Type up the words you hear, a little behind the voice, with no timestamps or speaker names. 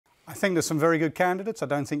I think there's some very good candidates. I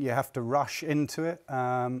don't think you have to rush into it.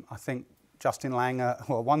 I think Justin Langer,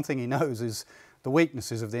 well, one thing he knows is the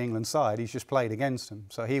weaknesses of the England side. He's just played against them.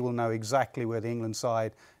 So he will know exactly where the England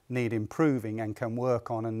side need improving and can work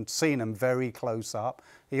on, and seen them very close up.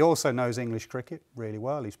 He also knows English cricket really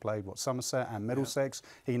well. He's played, Somerset and Middlesex.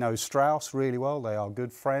 Yeah. He knows Strauss really well. They are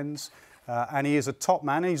good friends. And he is a top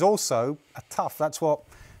man. And he's also a tough. That's what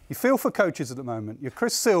you feel for coaches at the moment. You're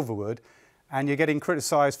Chris Silverwood, and you're getting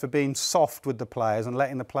criticised for being soft with the players and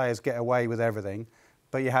letting the players get away with everything.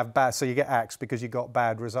 But you have bad, so you get axed because you got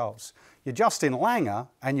bad results. You're Justin Langer,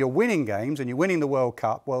 and you're winning games, and you're winning the World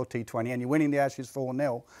Cup, World T20, and you're winning the Ashes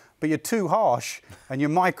 4-0, but you're too harsh, and you're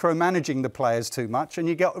micromanaging the players too much, and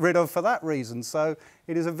you get rid of for that reason. So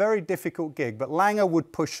it is a very difficult gig. But Langer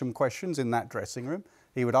would push some questions in that dressing room.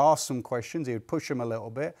 He would ask some questions, he would push them a little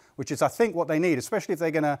bit, which is, I think, what they need, especially if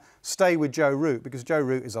they're going to stay with Joe Root, because Joe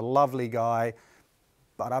Root is a lovely guy,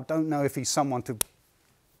 but I don't know if he's someone to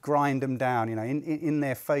grind them down, you know, in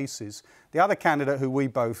their faces. The other candidate who we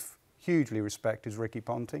both hugely respect is Ricky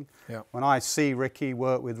Ponting. Yeah. When I see Ricky,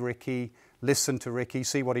 work with Ricky, listen to Ricky,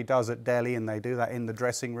 see what he does at Delhi, and they do that in the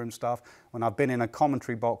dressing room stuff. When I've been in a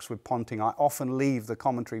commentary box with Ponting, I often leave the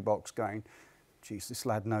commentary box going, geez, this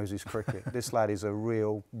lad knows his cricket. This lad is a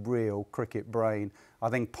real cricket brain. I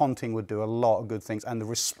think Ponting would do a lot of good things, and the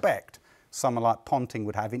respect someone like Ponting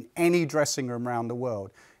would have in any dressing room around the world.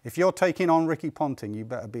 If you're taking on Ricky Ponting, you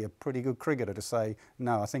better be a pretty good cricketer to say,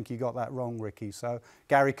 no, I think you got that wrong, Ricky. So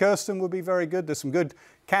Gary Kirsten would be very good. There's some good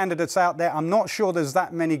candidates out there. I'm not sure there's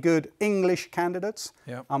that many good English candidates,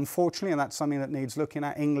 unfortunately, and that's something that needs looking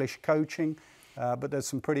at, English coaching. But there's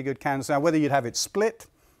some pretty good candidates. Now, whether you'd have it split,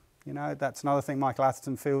 you know, that's another thing Michael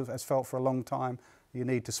Atherton has felt for a long time. You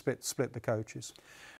need to split the coaches.